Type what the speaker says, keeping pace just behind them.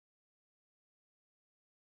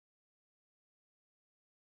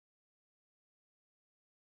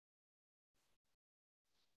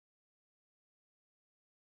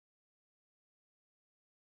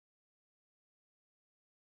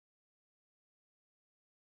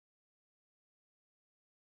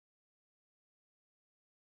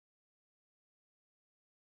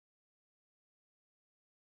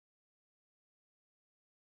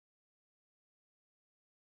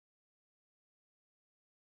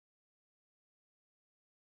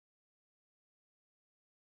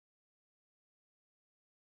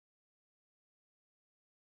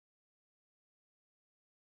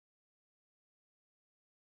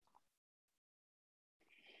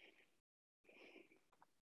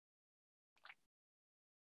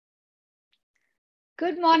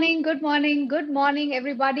Good morning, good morning, good morning,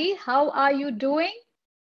 everybody. How are you doing?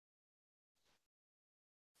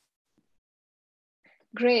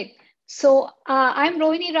 Great. I'm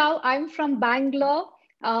Rohini Rao. I'm from Bangalore.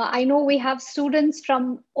 I know we have students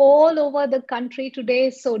from all over the country today.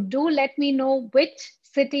 So do let me know which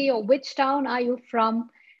city or which town are you from,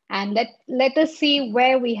 and let us see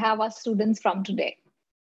where we have our students from today.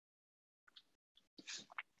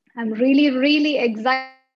 I'm really excited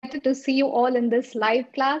to see you all in this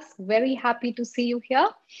live class. Very happy to see you here.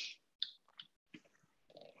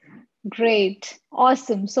 Great.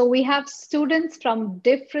 Awesome. So we have students from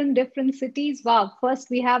different cities. Wow. First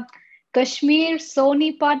we have Kashmir,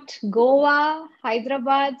 Sonipat, Goa,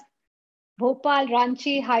 Hyderabad, Bhopal,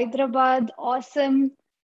 Ranchi, Hyderabad. Awesome.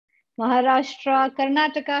 Maharashtra,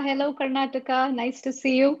 Karnataka. Hello, Karnataka. Nice to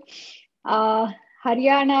see you. Uh,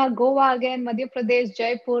 Haryana, Goa again, Madhya Pradesh,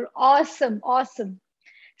 Jaipur. Awesome.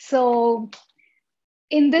 So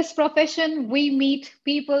in this profession, we meet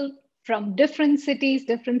people from different cities,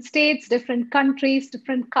 different states, different countries,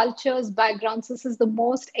 different cultures, backgrounds. This is the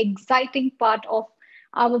most exciting part of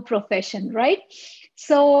our profession, right?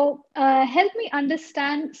 So, help me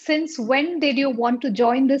understand, since when did you want to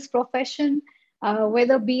join this profession,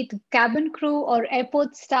 whether be it cabin crew or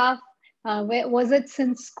airport staff? Was it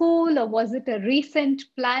since school, or was it a recent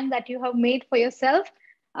plan that you have made for yourself?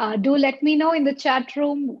 Do let me know in the chat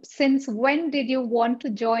room, since when did you want to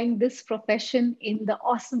join this profession in the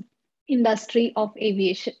awesome industry of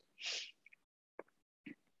aviation?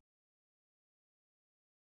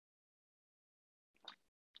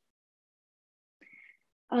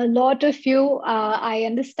 A lot of you, I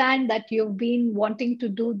understand that you've been wanting to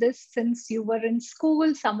do this since you were in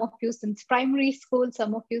school, some of you since primary school,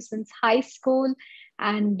 some of you since high school,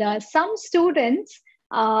 and some students,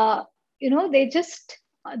 they just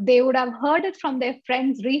they would have heard it from their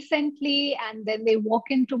friends recently, and then they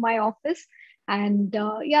walk into my office, and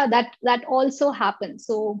yeah, that also happens.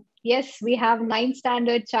 So yes, we have ninth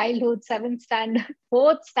standard childhood, seventh standard,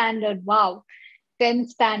 fourth standard. Wow, 10th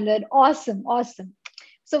standard. Awesome.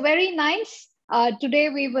 So, very nice. Today,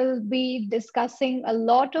 we will be discussing a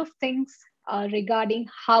lot of things regarding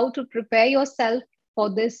how to prepare yourself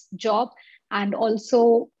for this job, and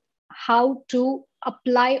also how to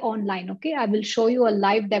apply online. Okay, I will show you a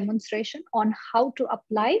live demonstration on how to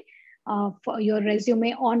apply for your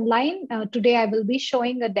resume online. Today, I will be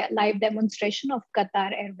showing a live demonstration of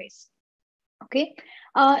Qatar Airways. Okay,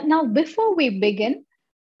 now before we begin,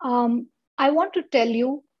 I want to tell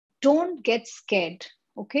you, don't get scared.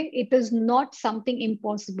 Okay, it is not something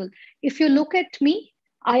impossible. If you look at me,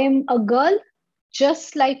 I am a girl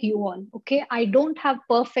just like you all. Okay, I don't have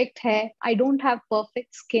perfect hair, I don't have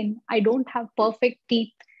perfect skin, I don't have perfect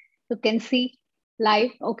teeth. You can see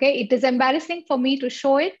live. Okay, it is embarrassing for me to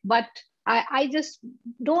show it, but I just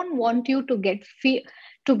don't want you to get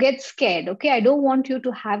to get scared. Okay, I don't want you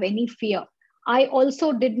to have any fear. I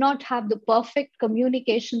also did not have the perfect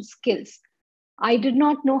communication skills. I did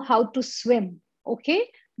not know how to swim. Okay.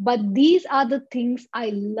 But these are the things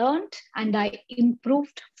I learned and I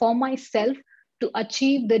improved for myself to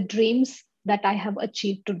achieve the dreams that I have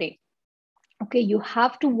achieved today. Okay. You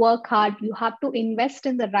have to work hard. You have to invest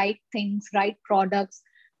in the right things, right products.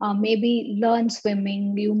 Maybe learn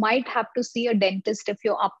swimming. You might have to see a dentist if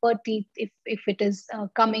your upper teeth, if it is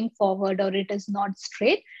coming forward or it is not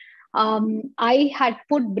straight. I had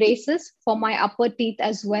put braces for my upper teeth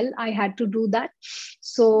as well. I had to do that.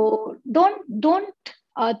 So don't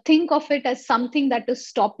think of it as something that is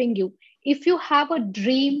stopping you. If you have a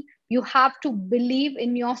dream, you have to believe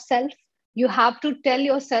in yourself. You have to tell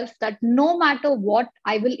yourself that no matter what,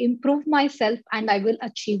 I will improve myself and I will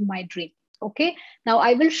achieve my dream. Okay. Now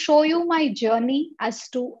I will show you my journey as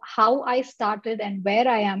to how I started and where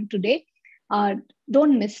I am today. Uh,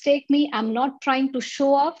 don't mistake me. I'm not trying to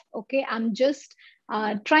show off. Okay. I'm just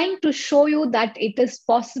trying to show you that it is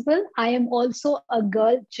possible. I am also a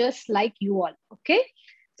girl just like you all. Okay.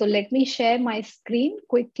 So let me share my screen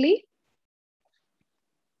quickly.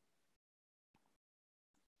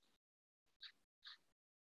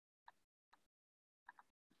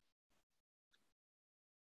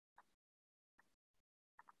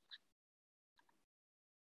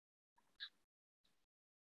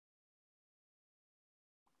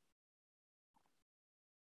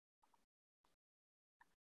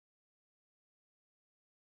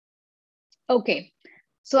 Okay.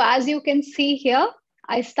 So as you can see here,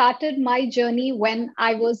 I started my journey when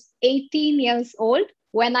I was 18 years old.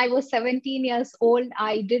 When I was 17 years old,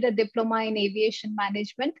 I did a diploma in aviation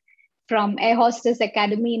management from Air Hostess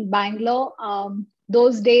Academy in Bangalore.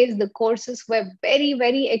 Those days, the courses were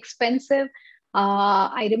very expensive.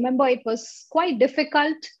 I remember it was quite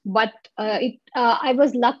difficult, but I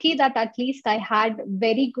was lucky that at least I had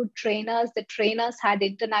very good trainers. The trainers had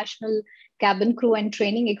international cabin crew and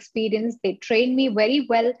training experience. They trained me very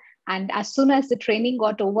well. And as soon as the training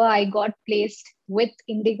got over, I got placed with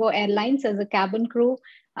Indigo Airlines as a cabin crew.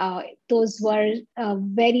 Those were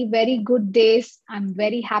very, very good days. I'm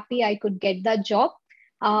very happy I could get that job.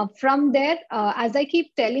 From there, as I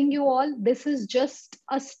keep telling you all, this is just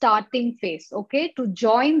a starting phase. Okay, to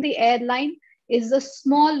join the airline is a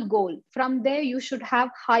small goal. From there, you should have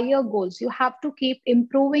higher goals. You have to keep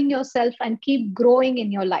improving yourself and keep growing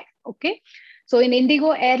in your life. Okay, so in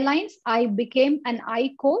Indigo Airlines, I became an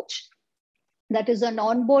I coach, that is an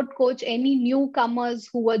onboard coach. Any newcomers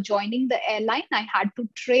who were joining the airline, I had to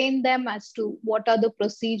train them as to what are the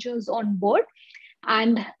procedures on board.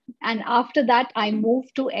 And after that, I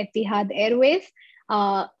moved to Etihad Airways.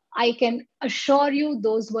 I can assure you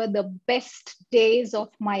those were the best days of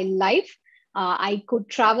my life. I could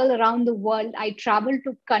travel around the world. I traveled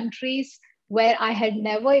to countries where I had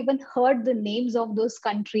never even heard the names of those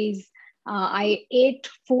countries. I ate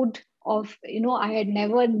food of, I had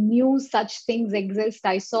never knew such things exist.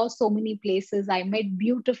 I saw so many places. I met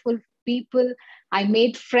beautiful people. I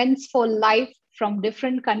made friends for life from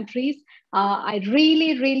different countries. I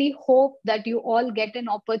really, really hope that you all get an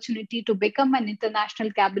opportunity to become an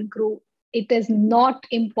international cabin crew. It is not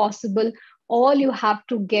impossible. All you have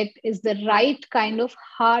to get is the right kind of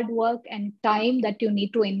hard work and time that you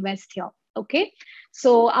need to invest here. Okay.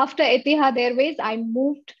 So after Etihad Airways,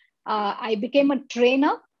 I became a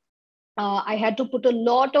trainer. I had to put a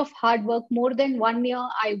lot of hard work, more than 1 year.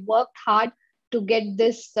 I worked hard to get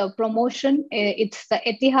this promotion. It's the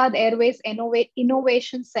Etihad Airways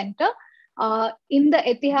Innovation Center. In the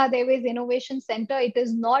Etihad Airways Innovation Center, it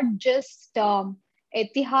is not just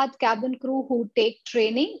Etihad cabin crew who take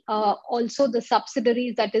training, also the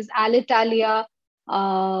subsidiaries, that is Alitalia,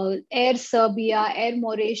 Air Serbia, Air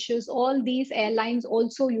Mauritius, all these airlines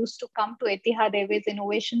also used to come to Etihad Airways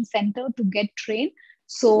Innovation Center to get trained.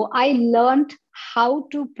 So I learned how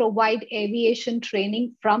to provide aviation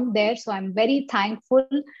training from there. So I'm very thankful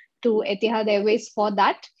to Etihad Airways for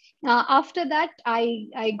that. After that,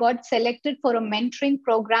 I got selected for a mentoring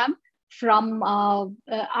program from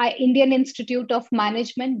Indian Institute of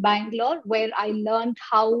Management, Bangalore, where I learned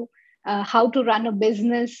how to run a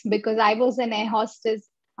business, because I was an air hostess.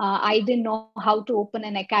 I didn't know how to open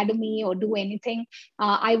an academy or do anything.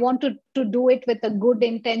 I wanted to do it with a good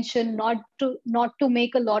intention, not to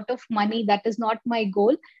make a lot of money. That is not my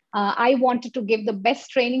goal. I wanted to give the best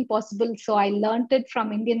training possible. So I learned it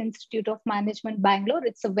from Indian Institute of Management, Bangalore.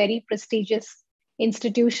 It's a very prestigious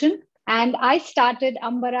institution. And I started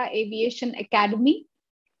Ambara Aviation Academy.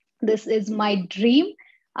 This is my dream.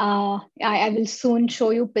 I will soon show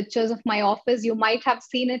you pictures of my office. You might have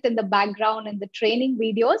seen it in the background in the training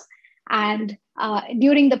videos. And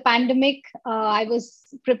during the pandemic, I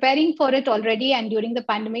was preparing for it already. And during the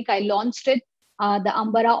pandemic, I launched it, the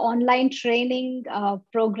Ambara online training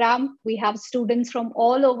program. We have students from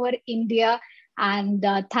all over India. And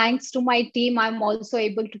thanks to my team, I'm also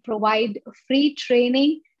able to provide free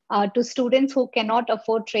training to students who cannot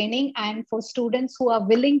afford training. And for students who are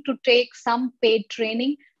willing to take some paid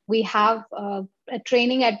training, we have a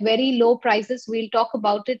training at very low prices. We'll talk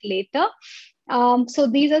about it later. So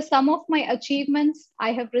these are some of my achievements.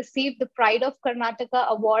 I have received the Pride of Karnataka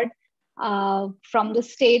Award from the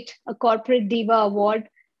state, a Corporate Diva Award.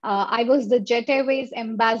 I was the Jet Airways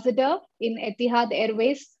ambassador in Etihad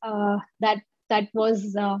Airways. That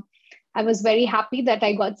was I was very happy that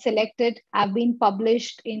I got selected. I've been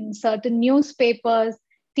published in certain newspapers,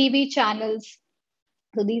 TV channels.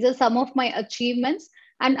 So these are some of my achievements.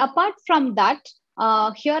 And apart from that,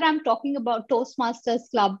 here I'm talking about Toastmasters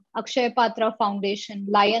Club, Akshay Patra Foundation,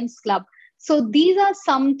 Lions Club. So these are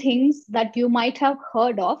some things that you might have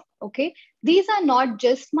heard of. Okay, these are not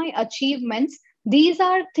just my achievements. These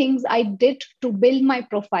are things I did to build my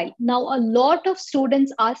profile. Now, a lot of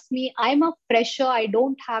students ask me, I'm a fresher, I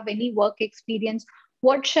don't have any work experience.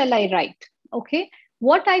 What shall I write? Okay,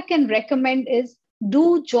 what I can recommend is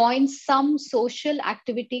do join some social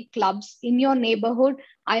activity clubs in your neighborhood.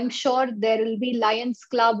 I'm sure there will be Lions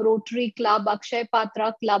Club, Rotary Club, Akshay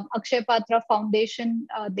Patra Club, Akshay Patra Foundation.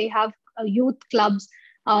 They have youth clubs.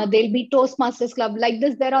 There'll be Toastmasters Club. Like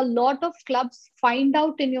this, there are a lot of clubs. Find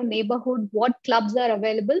out in your neighborhood what clubs are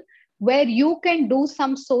available where you can do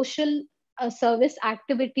some social service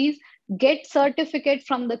activities, get certificate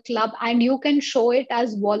from the club, and you can show it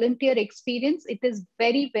as volunteer experience. It is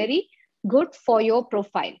very, very good for your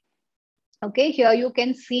profile. Okay, here you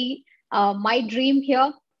can see my dream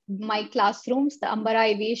here. my classrooms, the Ambara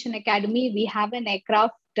Aviation Academy, we have an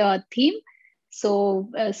aircraft theme. So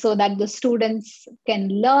that the students can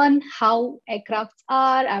learn how aircrafts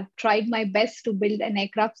are. I've tried my best to build an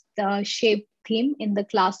aircraft shape theme in the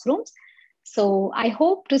classrooms. So I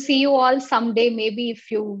hope to see you all someday. Maybe if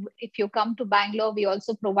you come to Bangalore, we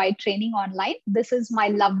also provide training online. This is my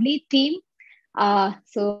lovely team.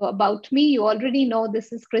 So about me, you already know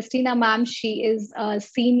this is Christina ma'am. She is a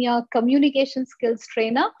senior communication skills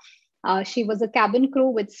trainer. She was a cabin crew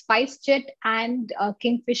with SpiceJet and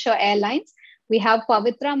Kingfisher Airlines. We have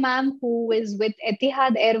Pavitra ma'am, who is with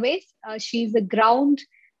Etihad Airways. She's a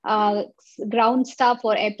uh, ground staff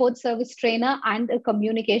or airport service trainer and a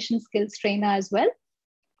communication skills trainer as well.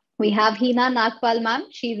 We have Hina Nagpal ma'am.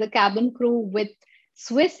 She's a cabin crew with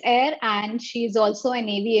Swiss Air and she's also an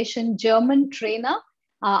aviation German trainer.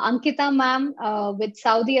 Ankita ma'am with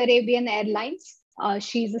Saudi Arabian Airlines.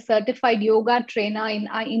 She's a certified yoga trainer.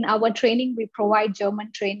 In our training, we provide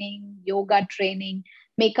German training, yoga training,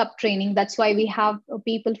 makeup training. That's why we have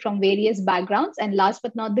people from various backgrounds. And last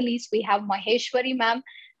but not the least, we have Maheshwari ma'am.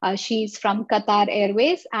 She's from Qatar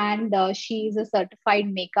Airways and she is a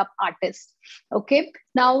certified makeup artist. Okay.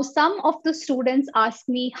 Now, some of the students ask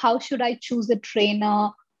me, how should I choose a trainer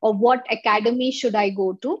or what academy should I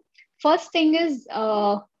go to? First thing is,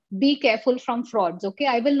 be careful from frauds. Okay.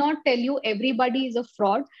 I will not tell you everybody is a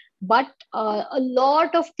fraud, but a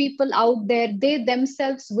lot of people out there, they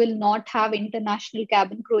themselves will not have international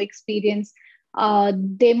cabin crew experience.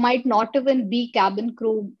 They might not even be cabin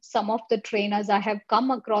crew. Some of the trainers, I have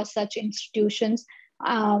come across such institutions.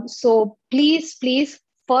 So please,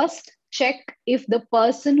 first check if the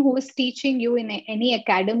person who is teaching you in any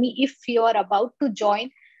academy, if you are about to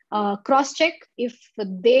join, cross check if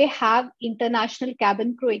they have international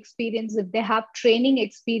cabin crew experience, if they have training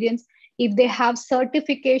experience, if they have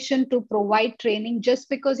certification to provide training. Just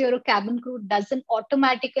because you're a cabin crew doesn't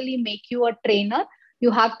automatically make you a trainer.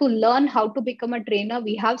 You have to learn how to become a trainer.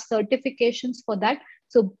 We have certifications for that.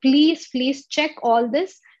 So please check all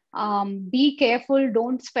this. Be careful.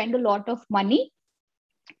 Don't spend a lot of money.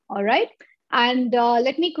 All right. And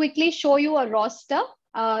let me quickly show you a roster.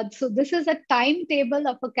 So this is a timetable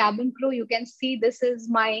of a cabin crew. You can see this is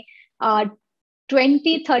my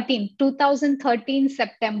 2013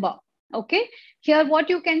 September. Okay. Here what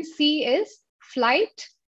you can see is flight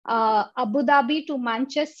Abu Dhabi to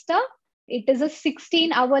Manchester. It is a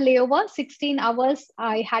 16-hour layover. 16 hours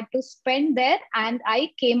I had to spend there and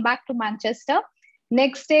I came back to Manchester.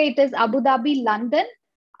 Next day it is Abu Dhabi, London.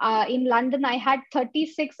 In London, I had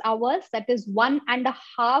 36 hours. That is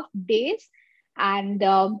 1.5 days. And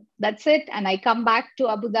that's it. And I come back to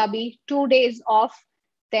Abu Dhabi, 2 days off.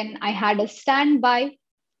 Then I had a standby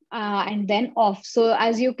and then off. So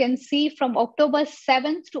as you can see, from October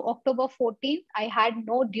 7th to October 14th, I had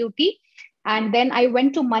no duty. And then I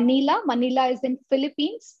went to Manila. Manila is in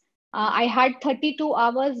Philippines. I had 32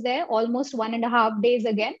 hours there, almost 1.5 days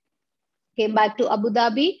again. Came back to Abu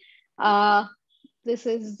Dhabi. This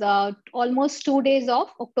is almost 2 days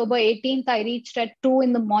off. October 18th, I reached at 2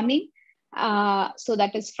 in the morning. So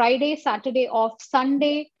that is Friday, Saturday off,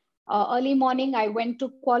 Sunday. Early morning, I went to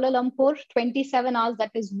Kuala Lumpur, 27 hours. That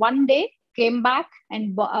is 1 day. Came back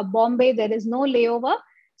and Bombay, there is no layover.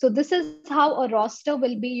 So this is how a roster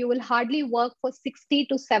will be. You will hardly work for 60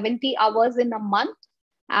 to 70 hours in a month.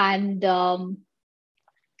 And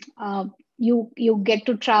you get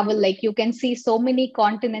to travel. Like you can see so many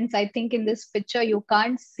continents. I think in this picture you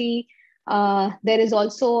can't see there is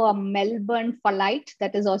also a Melbourne flight,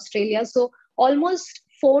 that is Australia. So almost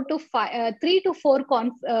 3 to 4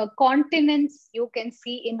 continents you can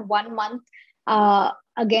see in 1 month.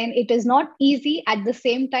 Again, it is not easy. At the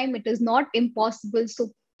same time, it is not impossible.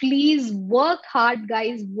 So please work hard,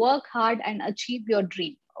 guys. Work hard and achieve your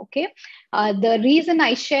dream. Okay. The reason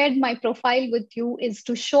I shared my profile with you is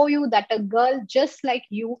to show you that a girl just like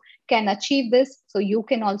you can achieve this. So you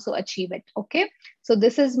can also achieve it. Okay. So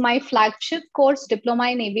this is my flagship course, Diploma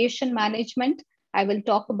in Aviation Management. I will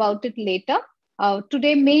talk about it later.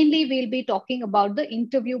 Today, mainly we'll be talking about the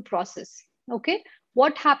interview process. Okay.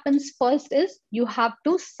 What happens first is you have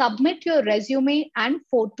to submit your resume and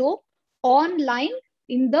photo online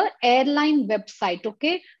in the airline website.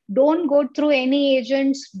 Okay. Don't go through any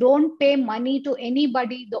agents. Don't pay money to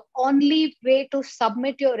anybody. The only way to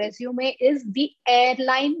submit your resume is the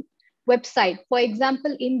airline website. For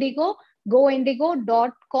example, Indigo,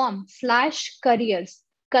 goindigo.com/careers.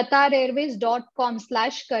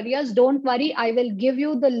 QatarAirways.com/careers. Don't worry, I will give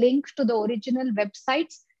you the link to the original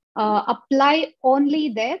websites. Apply only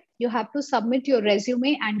there. You have to submit your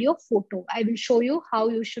resume and your photo. I will show you how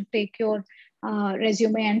you should take your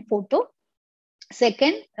resume and photo.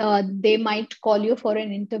 Second, they might call you for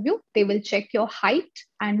an interview. They will check your height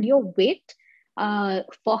and your weight.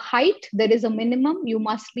 For height, there is a minimum. You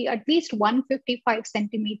must be at least 155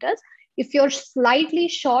 centimeters. If you're slightly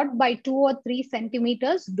short by 2 or 3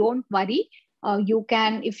 centimeters, don't worry. You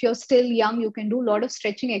can, if you're still young, you can do a lot of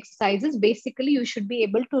stretching exercises. Basically, you should be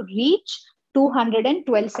able to reach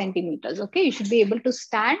 212 centimeters. Okay, you should be able to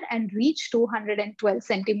stand and reach 212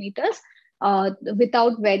 centimeters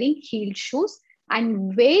without wearing heeled shoes.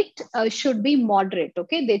 And weight should be moderate.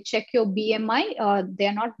 Okay, they check your BMI.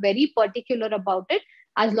 They're not very particular about it.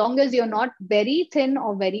 As long as you're not very thin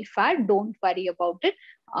or very fat, don't worry about it.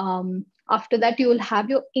 After that, you will have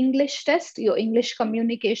your English test. Your English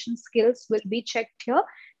communication skills will be checked here.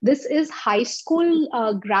 This is high school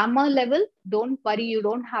grammar level. Don't worry, you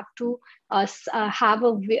don't have to have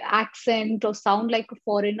a accent or sound like a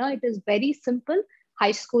foreigner. It is very simple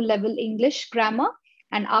high school level English grammar.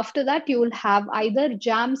 And after that, you will have either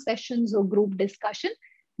jam sessions or group discussion.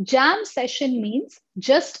 Jam session means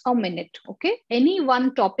just a minute. Okay, any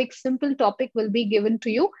one topic, simple topic will be given to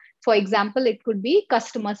you. For example, it could be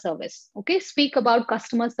customer service. Okay, speak about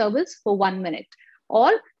customer service for 1 minute,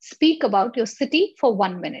 or speak about your city for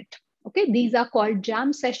 1 minute. Okay, these are called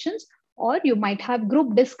jam sessions. Or you might have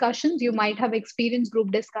group discussions. You might have experienced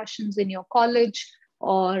group discussions in your college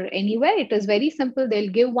or anywhere. It is very simple. They'll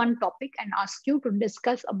give one topic and ask you to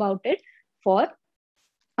discuss about it for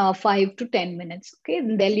 5 to 10 minutes. Okay,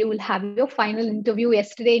 and then you will have your final interview.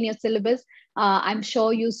 Yesterday in your syllabus, I'm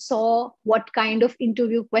sure you saw what kind of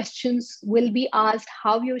interview questions will be asked,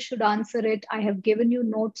 how you should answer it. I have given you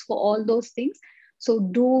notes for all those things. So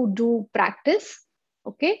do practice.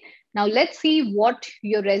 Okay, now let's see what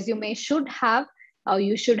your resume should have.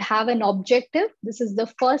 You should have an objective. This is the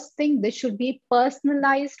first thing. This should be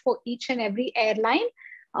personalized for each and every airline.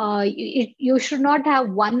 You should not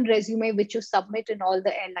have one resume which you submit in all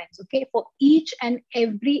the airlines. Okay, for each and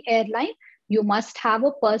every airline, you must have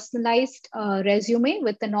a personalized resume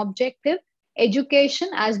with an objective. Education,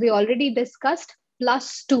 as we already discussed,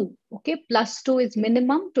 +2. Okay, +2 is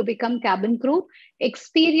minimum to become cabin crew.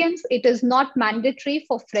 Experience, it is not mandatory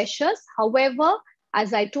for freshers. However,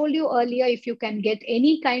 as I told you earlier, if you can get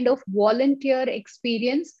any kind of volunteer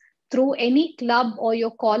experience through any club or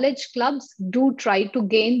your college clubs, do try to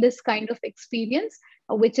gain this kind of experience,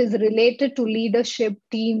 which is related to leadership,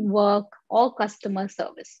 teamwork, or customer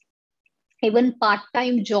service. Even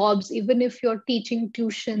part-time jobs, even if you're teaching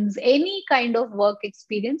tuitions, any kind of work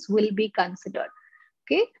experience will be considered.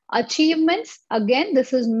 Okay, achievements, again,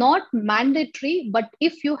 this is not mandatory, but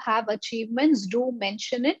if you have achievements, do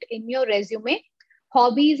mention it in your resume.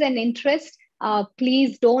 Hobbies and interests,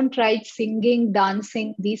 please don't write singing,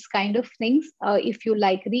 dancing, these kind of things. If you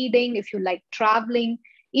like reading, if you like traveling,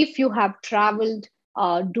 if you have traveled,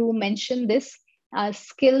 do mention this.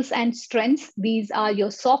 Skills and strengths, these are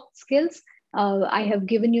your soft skills. I have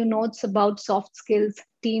given you notes about soft skills,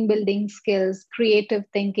 team building skills, creative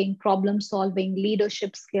thinking, problem solving,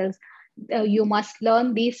 leadership skills. You must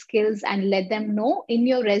learn these skills and let them know in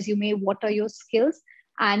your resume what are your skills.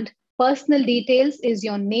 And personal details is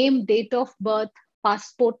your name, date of birth,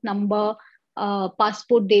 passport number,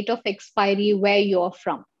 passport date of expiry, where you're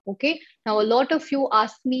from. Okay. Now, a lot of you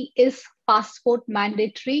ask me, is passport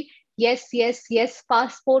mandatory? Yes, yes, yes,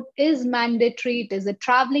 passport is mandatory. It is a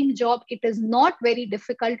traveling job. It is not very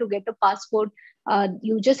difficult to get a passport.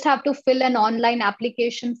 You just have to fill an online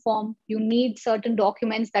application form. You need certain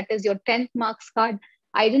documents, that is your 10th marks card,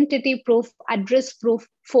 identity proof, address proof,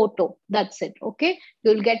 photo. That's it. Okay.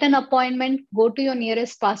 You'll get an appointment, go to your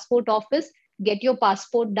nearest passport office, get your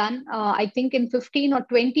passport done. I think in 15 or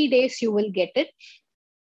 20 days, you will get it.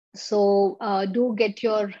 So do get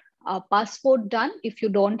your passport done if you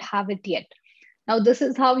don't have it yet. Now, this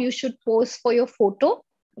is how you should pose for your photo.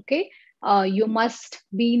 Okay. You must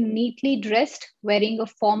be neatly dressed, wearing a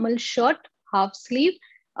formal shirt, half sleeve,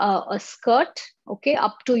 a skirt, okay,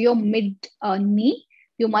 up to your mid knee.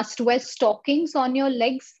 You must wear stockings on your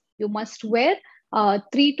legs. You must wear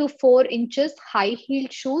 3 to 4 inches high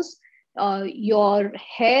heeled shoes. Your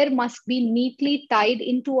hair must be neatly tied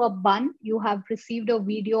into a bun. You have received a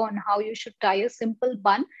video on how you should tie a simple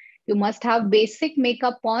bun. You must have basic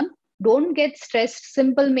makeup on. Don't get stressed.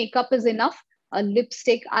 Simple makeup is enough. A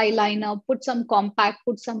lipstick, eyeliner, put some compact,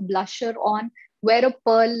 put some blusher on, wear a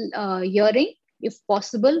pearl earring if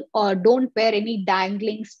possible, or don't wear any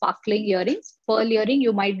dangling, sparkling earrings. Pearl earring,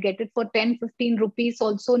 you might get it for 10-15 rupees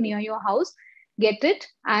also near your house. Get it,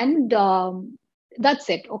 and that's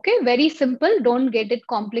it. Okay, very simple. Don't get it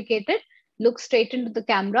complicated. Look straight into the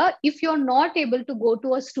camera. If you're not able to go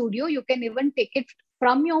to a studio, you can even take it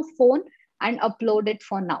from your phone and upload it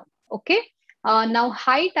for now. Okay, Now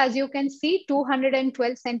height, as you can see,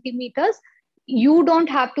 212 centimeters. You don't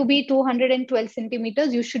have to be 212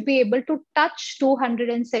 centimeters. You should be able to touch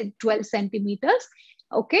 212 centimeters.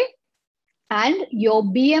 Okay. And your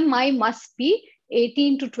BMI must be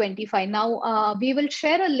 18 to 25. Now, we will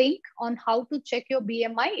share a link on how to check your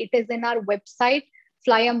BMI. It is in our website,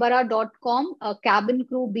 flyambara.com, cabin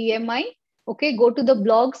crew BMI. Okay, go to the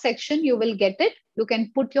blog section, you will get it. You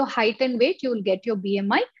can put your height and weight, you will get your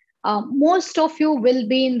BMI. Most of you will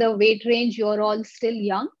be in the weight range. You're all still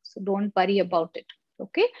young, so don't worry about it.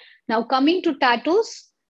 Okay, now coming to tattoos,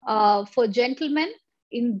 for gentlemen,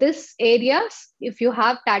 in this areas, if you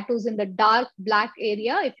have tattoos in the dark black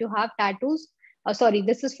area, if you have tattoos, sorry,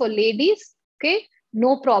 this is for ladies. Okay,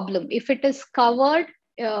 no problem. If it is covered,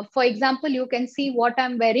 for example, you can see what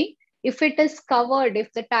I'm wearing. If it is covered,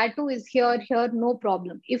 if the tattoo is here, no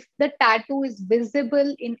problem. If the tattoo is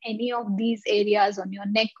visible in any of these areas, on your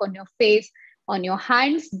neck, on your face, on your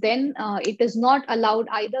hands, then it is not allowed.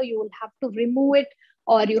 Either you will have to remove it,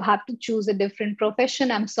 or you have to choose a different profession.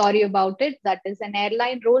 I'm sorry about it. That is an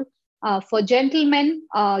airline rule. For gentlemen,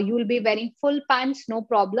 you will be wearing full pants, no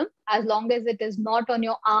problem. As long as it is not on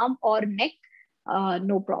your arm or neck,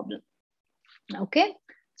 no problem. Okay,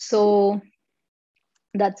 so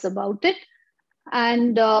that's about it.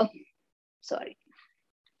 And sorry,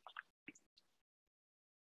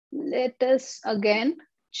 let us again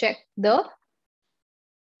check the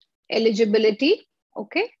eligibility.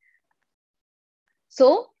 Okay,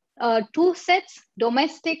 so two sets,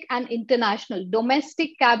 domestic and international.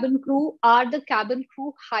 Domestic cabin crew are the cabin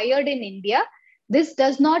crew hired in India. This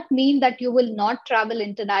does not mean that you will not travel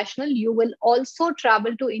international. You will also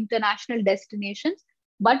travel to international destinations,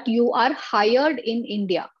 but you are hired in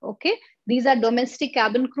India. Okay, these are domestic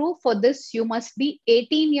cabin crew. For this, you must be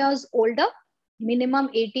 18 years older, minimum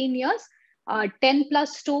 18 years. 10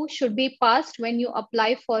 plus 2 should be passed when you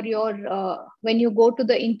apply for your, when you go to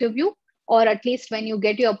the interview, or at least when you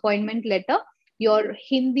get your appointment letter. Your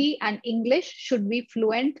Hindi and English should be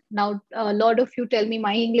fluent. Now, a lot of you tell me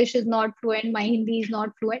my English is not fluent, my Hindi is not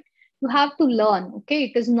fluent. You have to learn, okay?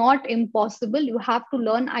 It is not impossible. You have to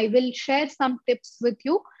learn. I will share some tips with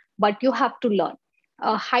you, but you have to learn.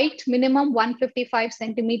 Height minimum 155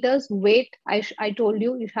 centimeters. Weight, I told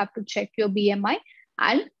you, you have to check your BMI.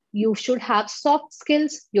 And you should have soft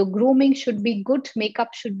skills. Your grooming should be good.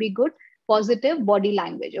 Makeup should be good. Positive body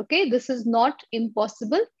language. Okay, this is not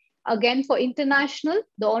impossible. Again, for international,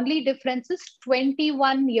 the only difference is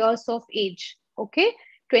 21 years of age. Okay,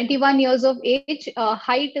 21 years of age.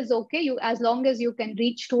 Height is okay. You, as long as you can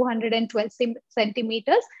reach 212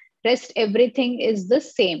 centimeters, rest everything is the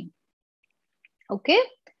same. Okay,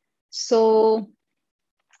 so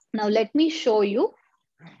now let me show you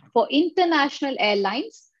for international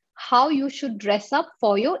airlines how you should dress up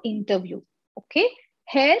for your interview. Okay,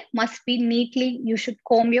 hair must be neatly, you should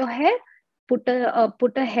comb your hair, put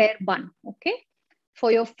a hair bun. Okay,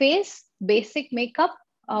 for your face, basic makeup,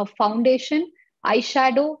 foundation,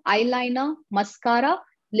 eyeshadow, eyeliner, mascara,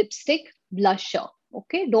 lipstick, blusher.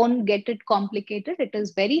 Okay, don't get it complicated. It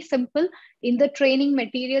is very simple. In the training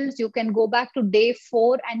materials, you can go back to day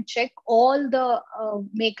 4 and check all the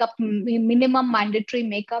makeup, minimum mandatory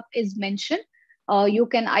makeup is mentioned. You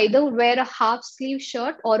can either wear a half sleeve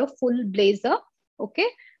shirt or a full blazer. Okay,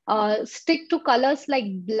 stick to colors like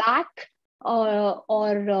black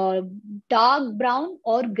or dark brown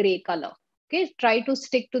or gray color. Okay, try to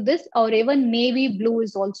stick to this, or even navy blue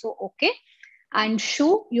is also okay. And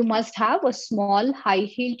shoe, you must have a small high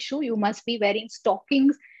heel shoe. You must be wearing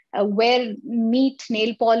stockings. Wear neat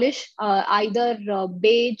nail polish, either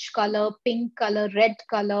beige color, pink color, red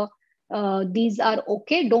color. These are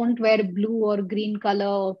okay. Don't wear blue or green color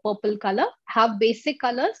or purple color. Have basic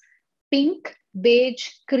colors: pink, beige,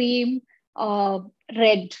 cream,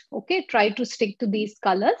 red. Okay, try to stick to these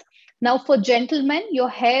colors. Now for gentlemen, your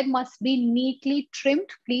hair must be neatly trimmed.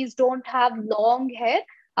 Please don't have long hair.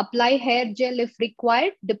 Apply hair gel if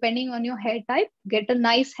required, depending on your hair type. Get a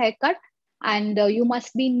nice haircut, and you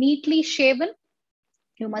must be neatly shaven.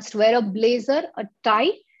 You must wear a blazer, a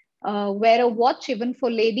tie, wear a watch. Even for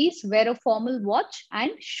ladies, wear a formal watch,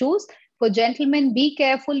 and shoes. For gentlemen, be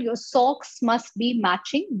careful. Your socks must be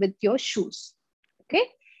matching with your shoes. Okay.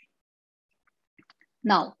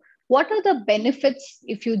 Now, what are the benefits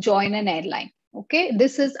if you join an airline? Okay,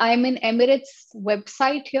 this is, I'm in Emirates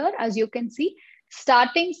website here, as you can see.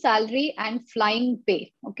 Starting salary and flying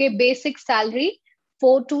pay. Okay, basic salary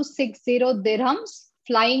 4260 dirhams,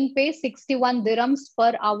 flying pay 61 dirhams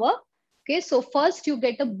per hour. Okay, so first you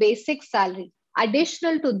get a basic salary.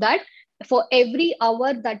 Additional to that, for every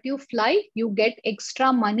hour that you fly, you get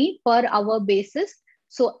extra money per hour basis.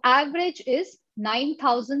 So average is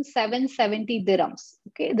 9,770 dirhams.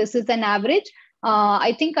 Okay, this is an average.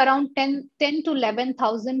 I think around 10 to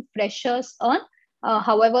 11,000 freshers earn.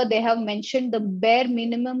 However, they have mentioned the bare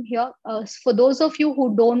minimum here. For those of you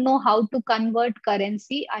who don't know how to convert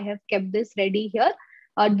currency, I have kept this ready here.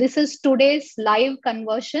 This is today's live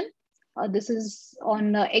conversion. This is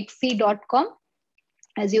on xc.com.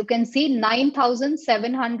 As you can see,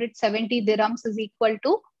 9,770 dirhams is equal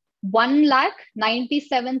to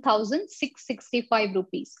 1,97,665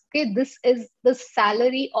 rupees. Okay, this is the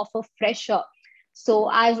salary of a fresher.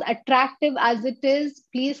 So as attractive as it is,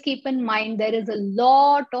 please keep in mind there is a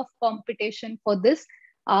lot of competition for this.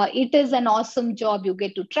 It is an awesome job. You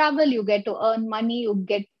get to travel, you get to earn money, you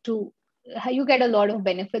get a lot of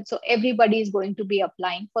benefits. So everybody is going to be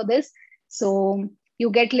applying for this. So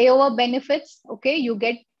you get layover benefits. Okay, you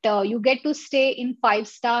get to stay in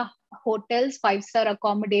 5-star hotels, 5-star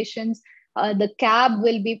accommodations. The cab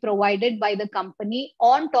will be provided by the company.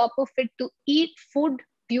 On top of it, to eat food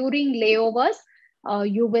during layovers,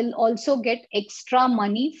 you will also get extra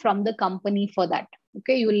money from the company for that.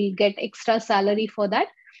 Okay, you will get extra salary for that.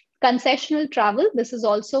 Concessional travel, this is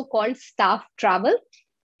also called staff travel.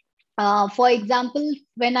 For example,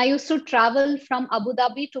 when I used to travel from Abu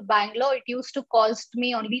Dhabi to Bangalore, it used to cost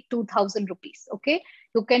me only 2,000 rupees. Okay.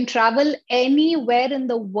 You can travel anywhere in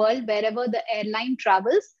the world, wherever the airline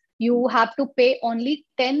travels. You have to pay only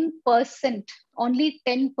 10%, only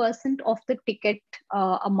 10% of the ticket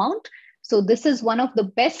amount. So this is one of the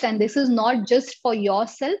best, and this is not just for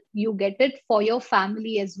yourself. You get it for your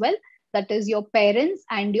family as well. That is your parents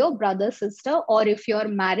and your brother, sister, or if you're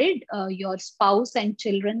married, your spouse and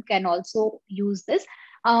children can also use this.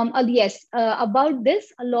 Yes, about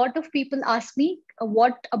this, a lot of people ask me,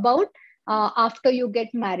 what about after you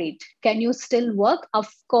get married? Can you still work?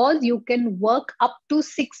 Of course, you can work up to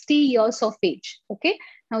 60 years of age. Okay.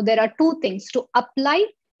 Now, there are two things. To apply,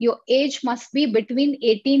 your age must be between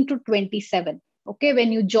 18 to 27. Okay.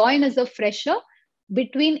 When you join as a fresher,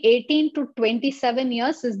 between 18 to 27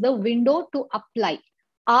 years is the window to apply.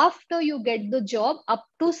 After you get the job, up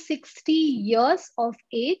to 60 years of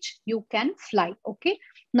age, you can fly. Okay.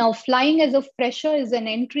 Now, flying as a fresher is an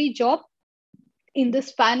entry job. In the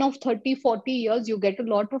span of 30, 40 years, you get a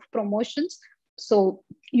lot of promotions. So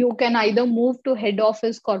you can either move to head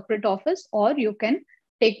office, corporate office, or you can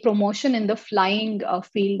take promotion in the flying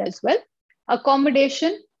field as well.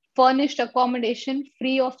 Accommodation, furnished accommodation,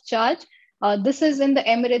 free of charge. This is in the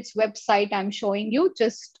Emirates website I'm showing you,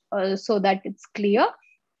 just so that it's clear.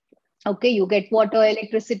 Okay, you get water,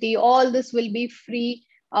 electricity, all this will be free.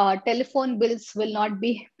 Telephone bills will not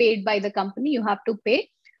be paid by the company. You have to pay.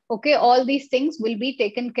 Okay, all these things will be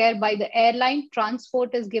taken care by the airline.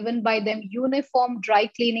 Transport is given by them. Uniform dry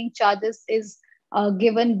cleaning charges is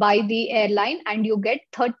given by the airline, and you get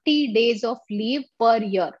 30 days of leave per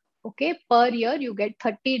year. Okay, per year you get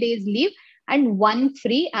 30 days leave and one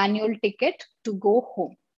free annual ticket to go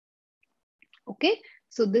home. Okay,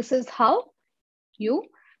 so this is how you,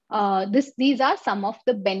 these are some of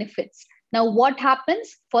the benefits. Now, what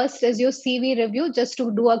happens? First is your CV review, just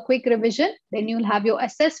to do a quick revision. Then you'll have your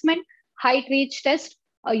assessment, height reach test,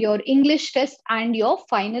 your English test, and your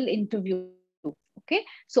final interview. Okay,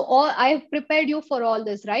 so I have prepared you for all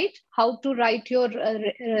this, right? How to write your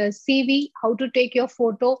CV, how to take your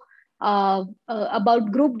photo.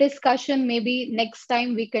 About group discussion, maybe next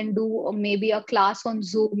time we can do maybe a class on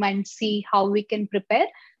Zoom and see how we can prepare.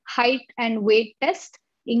 Height and weight test,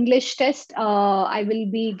 English test. I will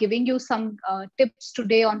be giving you some tips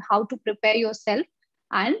today on how to prepare yourself.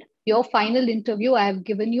 And your final interview, I have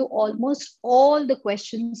given you almost all the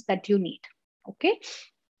questions that you need. Okay.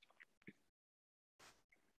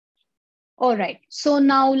 All right. So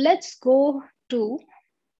now let's go to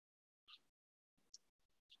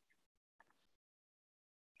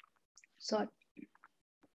sorry.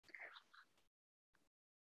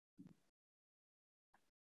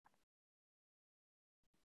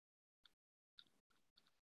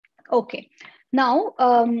 Okay. Now,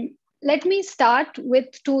 let me start with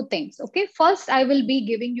two things. Okay. First, I will be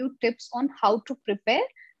giving you tips on how to prepare,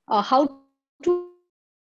 how to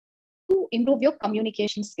improve your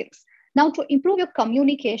communication skills. Now, to improve your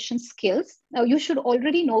communication skills, you should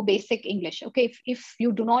already know basic English. Okay. If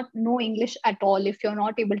you do not know English at all, if you're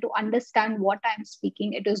not able to understand what I'm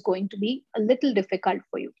speaking, it is going to be a little difficult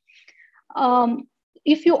for you.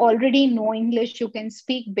 If you already know English, you can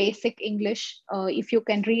speak basic English. If you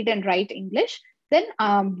can read and write English, then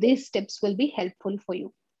these tips will be helpful for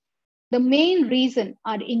you. The main reason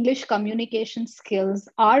our English communication skills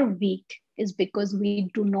are weak is because we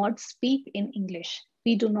do not speak in English.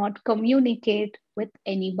 We do not communicate with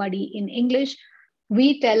anybody in English.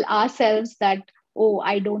 we tell ourselves that, oh,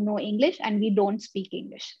 I don't know English, and we don't speak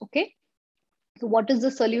English. Okay. So, what is the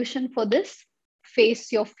solution for this?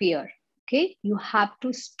 Face your fear. Okay. You have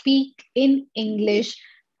to speak in English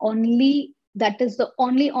only. That is the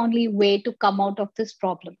only way to come out of this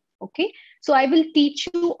problem. Okay. So, I will teach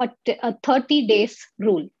you a 30 days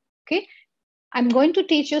rule. Okay. I'm going to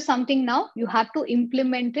teach you something now. You have to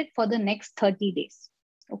implement it for the next 30 days.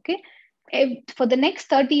 Okay. For the next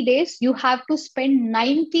 30 days, you have to spend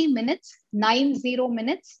 90 minutes, 90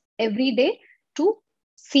 minutes every day to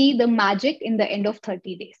see the magic in the end of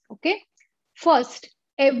 30 days. Okay. First,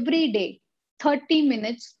 every day, 30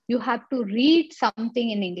 minutes, you have to read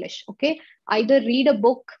something in English. Okay. Either read a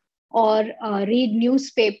book or read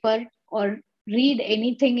newspaper or read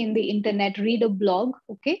anything in the internet, read a blog.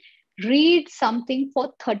 Okay. Read something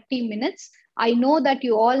for 30 minutes. I know that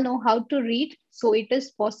you all know how to read, so it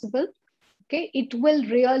is possible. Okay. It will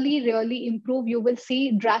really improve. You will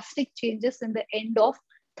see drastic changes in the end of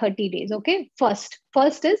 30 days. Okay. First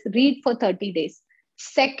is read for 30 days.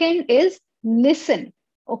 Second is listen.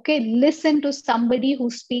 Okay. Listen to somebody who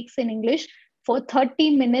speaks in English for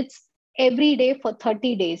 30 minutes every day for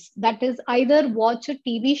 30 days. That is, either watch a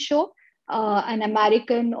TV show, an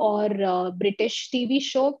American or British TV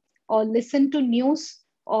show, or listen to news,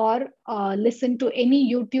 or listen to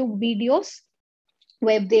any YouTube videos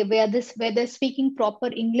where they're speaking proper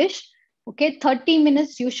English. Okay, 30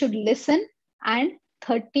 minutes you should listen, and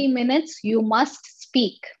 30 minutes you must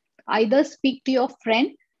speak. Either speak to your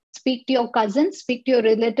friend, speak to your cousin, speak to your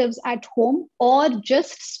relatives at home, or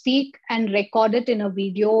just speak and record it in a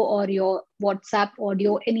video or your WhatsApp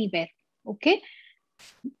audio anywhere. Okay.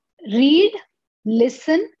 Read,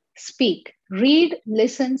 listen, speak. Read,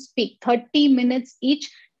 listen, speak. 30 minutes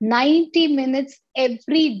each, 90 minutes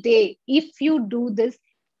every day. If you do this,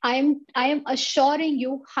 I am assuring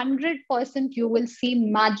you 100% you will see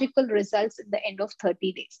magical results at the end of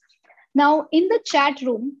 30 days. Now, in the chat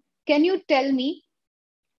room, can you tell me,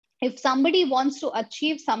 if somebody wants to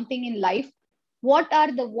achieve something in life, what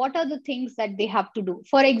are the things that they have to do?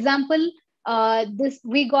 For example, this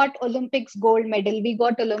we got Olympics gold medal, we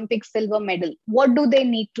got Olympics silver medal. What do they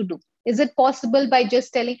need to do? Is it possible by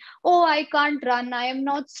just telling, oh, I can't run, I am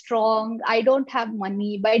not strong, I don't have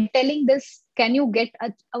money? By telling this, can you get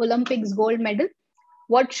a Olympics gold medal?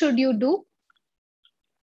 What should you do?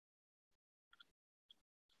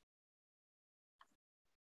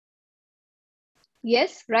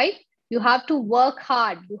 Yes, right? You have to work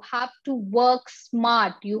hard. You have to work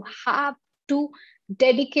smart. You have to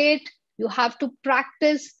dedicate. You have to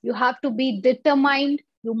practice. You have to be determined.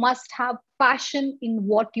 You must have passion in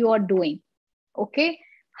what you are doing. Okay.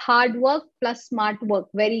 Hard work plus smart work.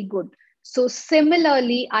 Very good. So,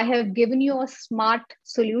 similarly, I have given you a smart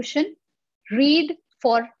solution. Read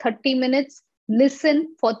for 30 minutes,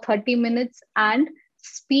 listen for 30 minutes, and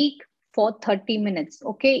speak for 30 minutes.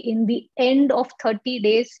 Okay. In the end of 30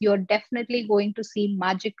 days, you're definitely going to see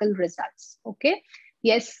magical results. Okay.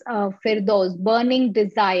 Yes, Firdaus, burning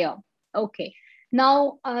desire. Okay.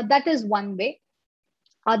 Now, that is one way.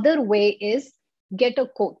 Other way is get a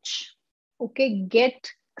coach. Okay. Get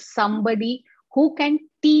somebody who can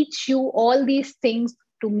teach you all these things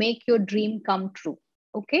to make your dream come true.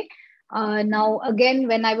 Okay. Now, again,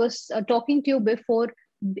 when I was talking to you before,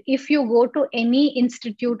 if you go to any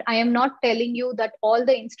institute, I am not telling you that all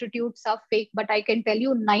the institutes are fake, but I can tell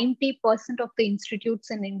you 90% of the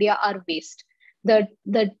institutes in India are waste. The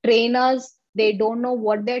trainers, they don't know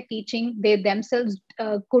what they're teaching. They themselves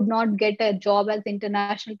could not get a job as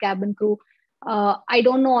international cabin crew. I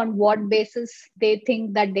don't know on what basis they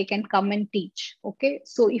think that they can come and teach. Okay,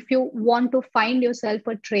 so if you want to find yourself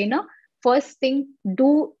a trainer, first thing,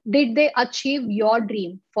 did they achieve your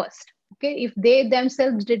dream first? Okay, if they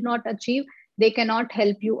themselves did not achieve, they cannot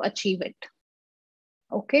help you achieve it.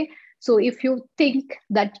 Okay, so if you think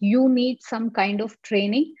that you need some kind of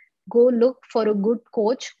training, go look for a good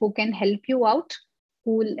coach who can help you out,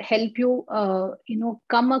 who will help you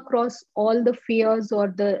come across all the fears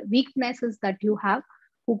or the weaknesses that you have,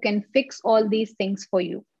 who can fix all these things for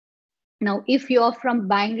you. Now, if you are from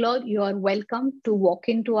Bangalore, you are welcome to walk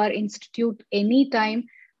into our institute anytime.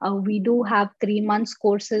 We do have 3 months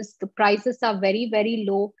courses. The prices are very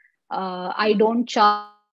low. I don't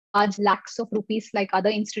charge lakhs of rupees like other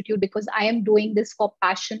institute, because I am doing this for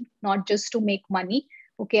passion, not just to make money.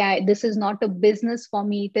 Okay, this is not a business for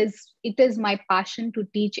me. It is my passion to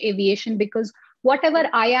teach aviation, because whatever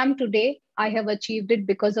I am today, I have achieved it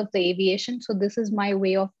because of the aviation. So this is my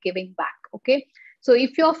way of giving back. Okay. So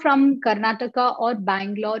if you're from Karnataka or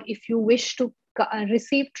Bangalore, if you wish to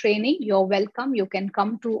receive training, you're welcome. You can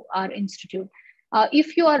come to our institute.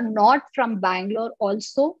 If you are not from Bangalore,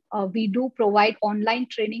 also, we do provide online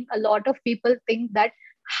training. A lot of people think that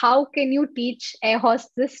how can you teach air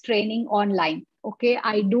hostess training online? Okay,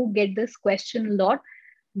 I do get this question a lot.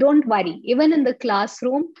 Don't worry, even in the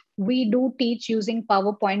classroom, we do teach using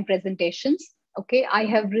PowerPoint presentations. Okay, I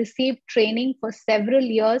have received training for several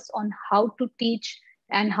years on how to teach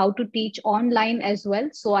and how to teach online as well.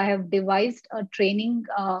 So I have devised a training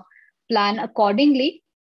plan accordingly.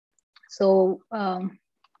 So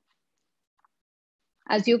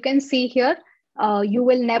as you can see here, you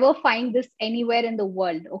will never find this anywhere in the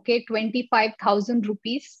world. Okay, 25,000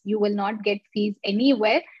 rupees. You will not get fees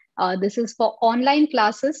anywhere. This is for online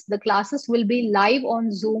classes. The classes will be live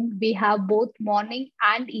on Zoom. We have both morning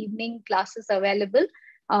and evening classes available.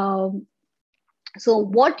 Um, so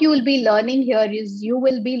what you will be learning here is you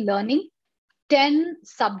will be learning 10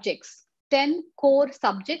 subjects, 10 core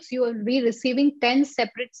subjects. You will be receiving 10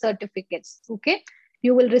 separate certificates. Okay.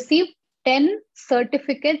 You will receive 10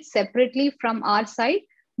 certificates separately from our side.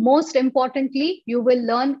 Most importantly, you will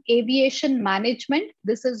learn aviation management.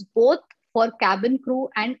 This is both for cabin crew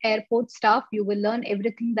and airport staff. You will learn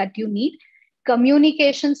everything that you need.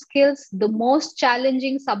 Communication skills, the most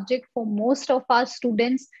challenging subject for most of our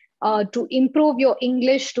students, to improve your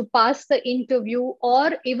English, to pass the interview,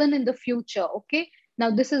 or even in the future. Okay.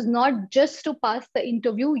 Now, this is not just to pass the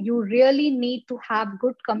interview. You really need to have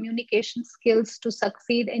good communication skills to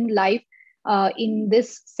succeed in life in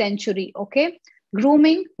this century. Okay.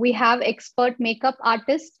 Grooming, we have expert makeup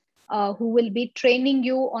artists who will be training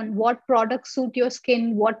you on what products suit your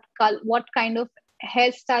skin, what kind of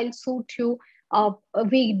hairstyle suit you. uh,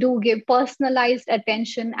 we do give personalized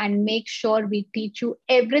attention and make sure we teach you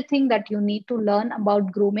everything that you need to learn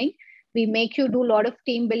about grooming. We make you do a lot of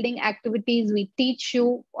team building activities. We teach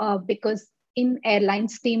you because in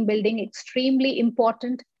airlines, team building extremely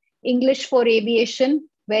important. English for aviation,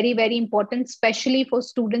 very, very important, especially for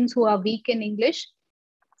students who are weak in English.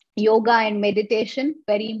 Yoga and meditation,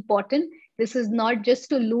 very important. This is not just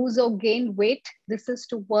to lose or gain weight. This is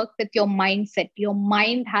to work with your mindset. Your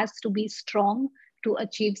mind has to be strong to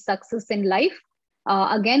achieve success in life.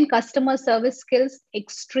 Again, customer service skills,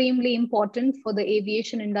 extremely important for the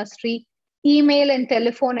aviation industry. Email and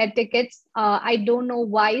telephone etiquettes. I don't know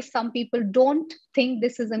why some people don't think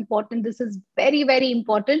this is important. This is very, very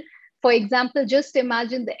important. For example, just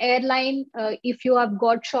imagine the airline, if you have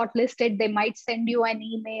got shortlisted, they might send you an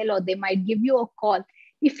email or they might give you a call.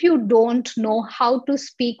 If you don't know how to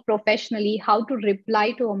speak professionally, how to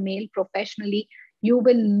reply to a mail professionally, you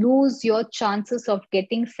will lose your chances of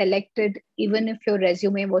getting selected, even if your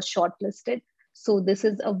resume was shortlisted. So, this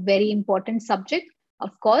is a very important subject.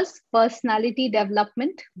 Of course, personality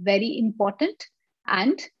development, very important,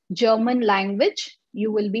 and German language.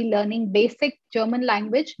 You will be learning basic German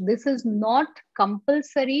language. This is not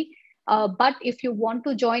compulsory, but if you want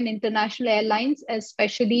to join international airlines,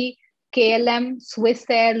 especially KLM, Swiss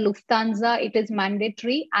Air, Lufthansa, it is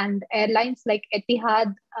mandatory. And airlines like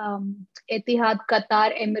Etihad,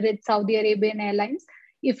 Qatar, Emirates, Saudi Arabian Airlines,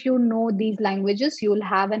 if you know these languages, you will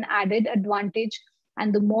have an added advantage.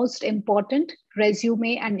 And the most important,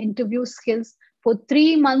 resume and interview skills. For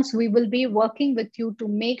 3 months, we will be working with you to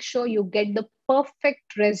make sure you get the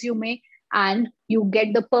perfect resume and you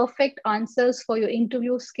get the perfect answers for your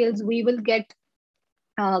interview skills.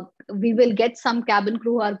 Uh, we will get some cabin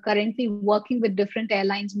crew who are currently working with different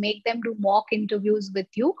airlines, make them do mock interviews with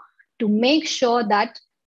you to make sure that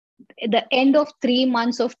at the end of 3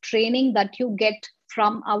 months of training that you get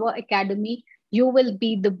from our academy, you will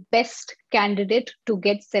be the best candidate to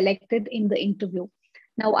get selected in the interview.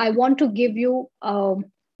 Now, I want to give you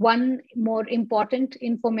one more important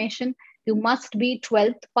information. You must be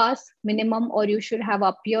 12th pass minimum, or you should have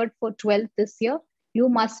appeared for 12th this year. You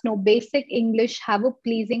must know basic English, have a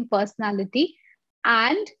pleasing personality,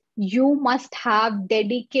 and you must have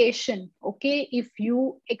dedication. Okay, if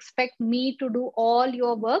you expect me to do all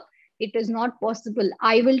your work, it is not possible.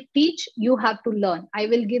 I will teach, you have to learn. I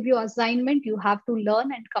will give you assignment, you have to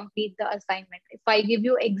learn and complete the assignment. If I give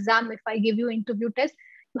you exam, if I give you interview test,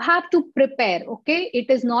 you have to prepare. Okay, it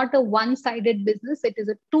is not a one-sided business, it is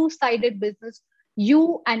a two-sided business.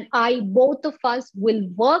 You and I, both of us, will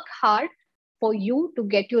work hard for you to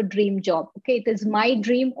get your dream job. Okay, it is my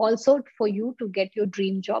dream also for you to get your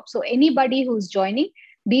dream job. So anybody who's joining,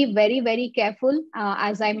 be very, very careful.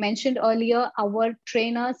 As I mentioned earlier, our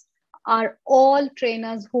trainers are all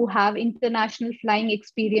trainers who have international flying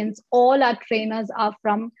experience. All our trainers are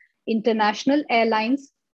from international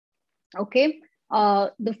airlines. Okay.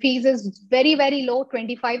 The fees is very, very low,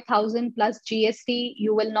 25,000 plus GST.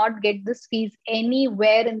 You will not get this fees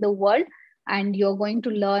anywhere in the world. and you're going to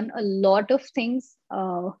learn a lot of things.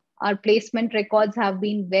 Our placement records have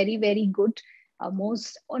been very, very good.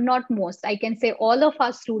 Most, or not most, I can say all of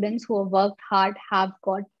our students who have worked hard have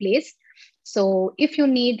got placed. So if you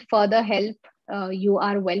need further help, you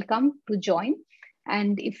are welcome to join.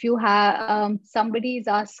 And if you have somebody is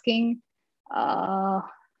asking, uh,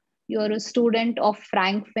 you're a student of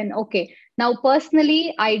Frankfurt. Okay. Now,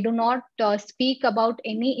 personally, I do not speak about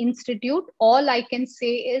any institute. All I can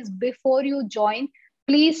say is before you join,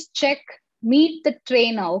 please check, meet the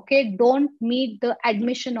trainer. Okay. Don't meet the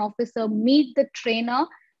admission officer, meet the trainer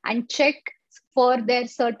and check for their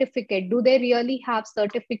certificate. Do they really have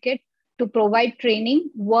certificate to provide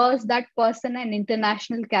training? Was that person an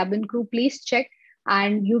international cabin crew? Please check,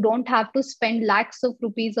 and you don't have to spend lakhs of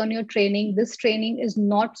rupees on your training. This training is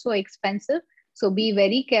not so expensive, so be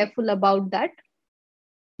very careful about that.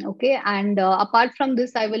 Okay, and apart from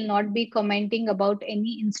this, I will not be commenting about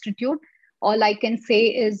any institute. All I can say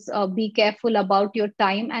is be careful about your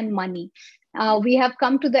time and money. We have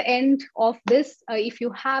come to the end of this. If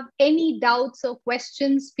you have any doubts or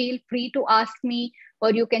questions, feel free to ask me,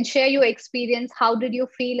 or you can share your experience. How did you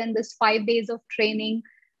feel in this 5 days of training?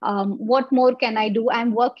 What more can I do?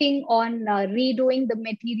 I'm working on redoing the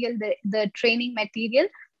material, the training material.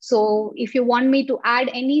 So if you want me to add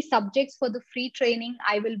any subjects for the free training,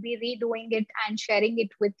 I will be redoing it and sharing it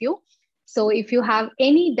with you. So if you have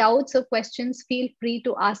any doubts or questions, feel free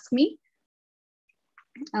to ask me.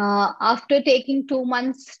 After taking 2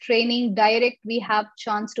 months training direct, we have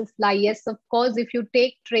chance to fly. Yes, of course, if you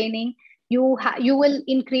take training, you will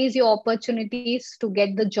increase your opportunities to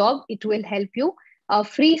get the job. It will help you.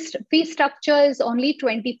 Fee structure is only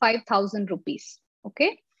 25,000 rupees.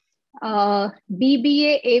 Okay.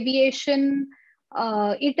 BBA Aviation,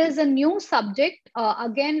 it is a new subject.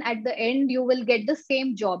 Again, at the end, you will get the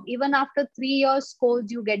same job. Even after 3 years course,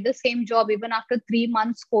 you get the same job. Even after 3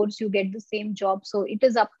 months course, you get the same job. So it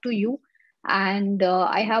is up to you. And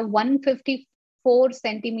I have 154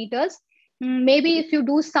 centimeters. Maybe if you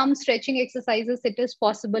do some stretching exercises, it is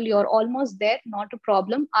possible. You're almost there, not a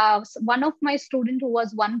problem. One of my student who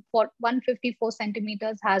was 154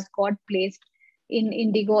 centimeters has got placed in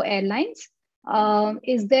Indigo Airlines.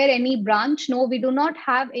 Is there any branch? No, we do not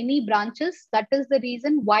have any branches. That is the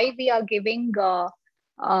reason why we are giving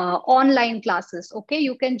online classes. Okay,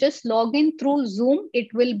 you can just log in through Zoom.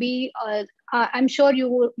 It will be, I'm sure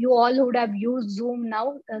you all would have used Zoom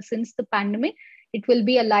now since the pandemic. It will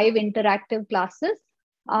be a live interactive classes.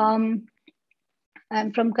 I'm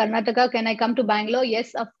from Karnataka. Can I come to Bangalore?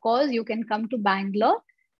 Yes, of course, you can come to Bangalore.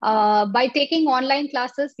 By taking online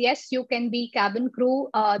classes, yes, you can be cabin crew.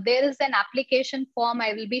 There is an application form.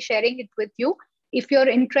 I will be sharing it with you. If you're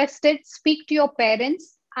interested, speak to your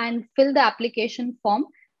parents and fill the application form.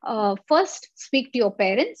 First, speak to your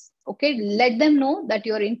parents. Okay, let them know that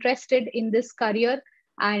you're interested in this career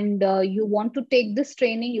and you want to take this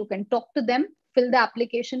training. You can talk to them, fill the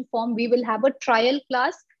application form. We will have a trial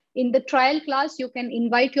class. In the trial class, you can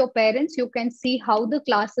invite your parents, you can see how the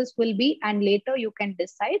classes will be, and later you can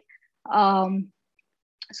decide.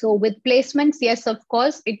 So with placements, yes, of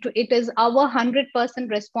course, it is our 100%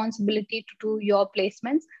 responsibility to do your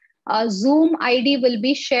placements. Zoom ID will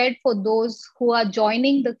be shared for those who are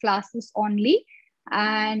joining the classes only.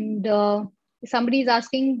 And somebody is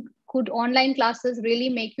asking, could online classes really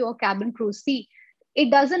make you a cabin crew? See, it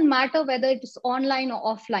doesn't matter whether it is online or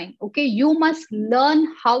offline. Okay, you must learn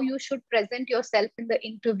how you should present yourself in the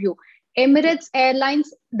interview. Emirates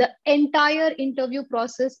Airlines, the entire interview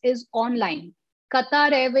process is online.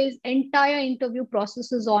 Qatar Airways, entire interview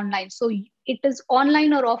process is online. So it is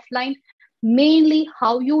online or offline, mainly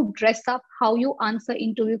how you dress up, how you answer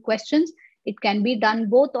interview questions. It can be done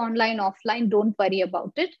both online, offline. Don't worry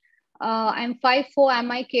about it. I'm 5'4". Am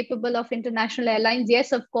I capable of international airlines?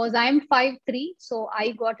 Yes, of course. I'm 5'3", so I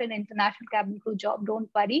got an international cabin crew job. Don't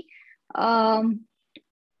worry.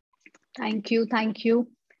 Thank you. Thank you.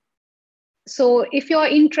 So if you're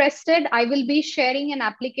interested, I will be sharing an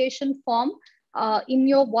application form in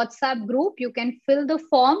your WhatsApp group. You can fill the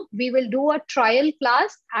form. We will do a trial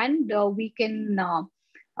class, and we can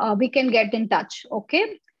get in touch.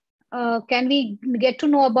 Okay. Can we get to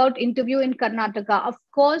know about interview in Karnataka? Of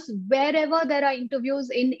course, wherever there are interviews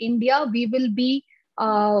in India, we will be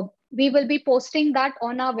posting that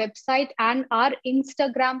on our website and our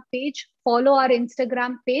Instagram page. Follow our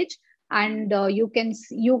Instagram page, and you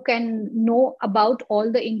can know about all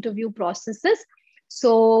the interview processes.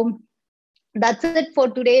 So that's it for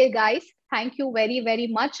today, guys. Thank you very, very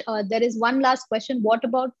much. There is one last question. What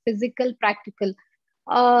about physical, practical?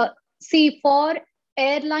 See, for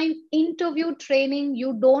airline interview training.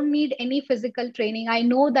 You don't need any physical training. I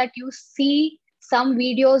know that you see some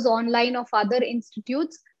videos online of other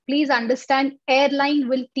institutes. Please understand, airline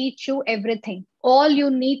will teach you everything. All you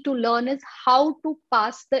need to learn is how to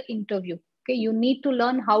pass the interview. Okay, you need to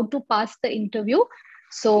learn how to pass the interview.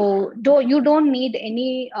 So you don't need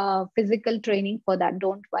any physical training for that.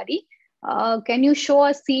 Don't worry. Can you show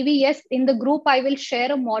a CV? Yes, in the group, I will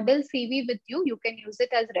share a model CV with you. You can use it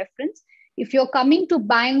as reference. If you're coming to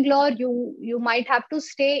Bangalore, you might have to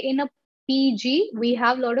stay in a PG. We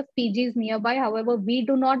have a lot of PGs nearby. However, we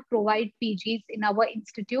do not provide PGs in our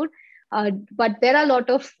institute. But there are a lot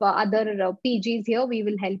of other PGs here. We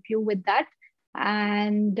will help you with that.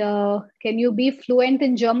 And can you be fluent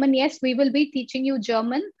in German? Yes, we will be teaching you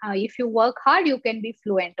German. If you work hard, you can be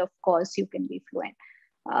fluent. Of course, you can be fluent.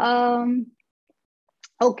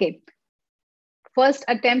 Okay. First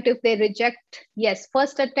attempt if they reject. Yes,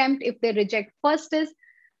 first attempt if they reject. First is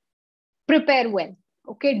prepare well.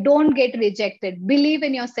 Okay, don't get rejected. Believe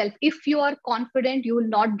in yourself. If you are confident, you will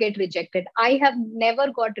not get rejected. I have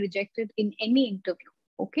never got rejected in any interview.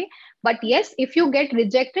 Okay, but yes, if you get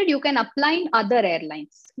rejected, you can apply in other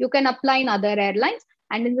airlines. You can apply in other airlines,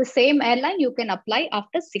 and in the same airline, you can apply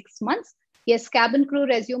after 6 months. Yes, cabin crew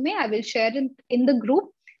resume, I will share in the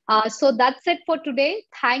group. So that's it for today.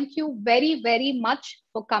 Thank you very, very much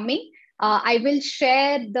for coming. I will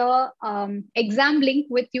share the exam link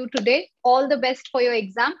with you today. All the best for your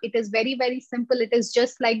exam. It is very, very simple. It is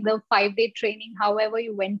just like the 5-day training. However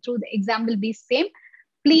you went through, the exam will be same.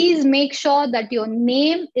 Please make sure that your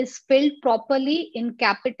name is filled properly in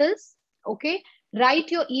capitals. Okay.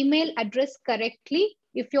 Write your email address correctly.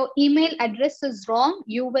 If your email address is wrong,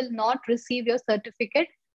 you will not receive your certificate.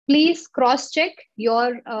 Please cross-check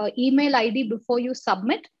your email ID before you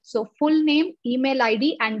submit. So full name, email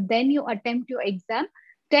ID, and then you attempt your exam.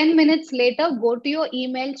 10 minutes later, go to your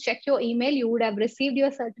email, check your email. You would have received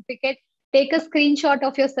your certificate. Take a screenshot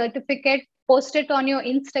of your certificate, post it on your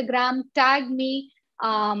Instagram, tag me,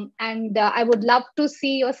 and I would love to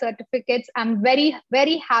see your certificates. I'm very,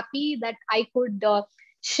 very happy that I could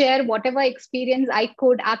share whatever experience I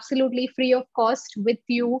could absolutely free of cost with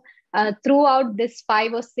you throughout this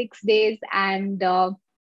 5 or 6 days. And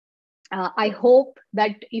I hope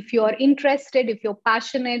that if you're interested, if you're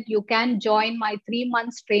passionate, you can join my 3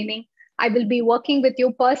 months training. I will be working with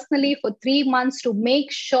you personally for 3 months to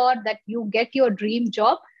make sure that you get your dream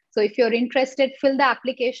job. So if you're interested, fill the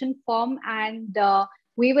application form, and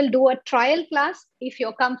we will do a trial class. If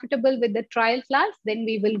you're comfortable with the trial class, then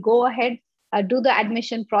we will go ahead, do the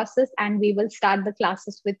admission process, and we will start the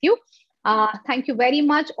classes with you. Thank you very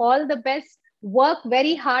much. All the best. Work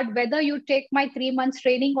very hard. Whether you take my 3 months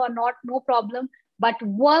training or not, no problem. But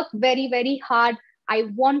work very, very hard. I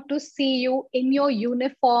want to see you in your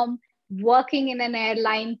uniform, working in an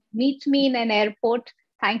airline. Meet me in an airport.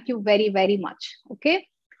 Thank you very, very much. Okay.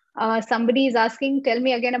 Somebody is asking, tell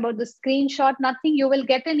me again about the screenshot. Nothing. You will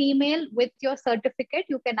get an email with your certificate.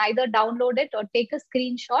 You can either download it or take a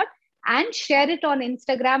screenshot and share it on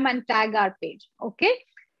Instagram and tag our page. Okay.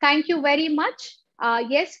 Thank you very much.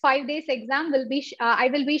 Yes, 5 days exam will be, I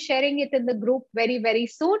will be sharing it in the group very, very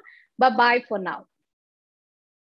soon. Bye-bye for now.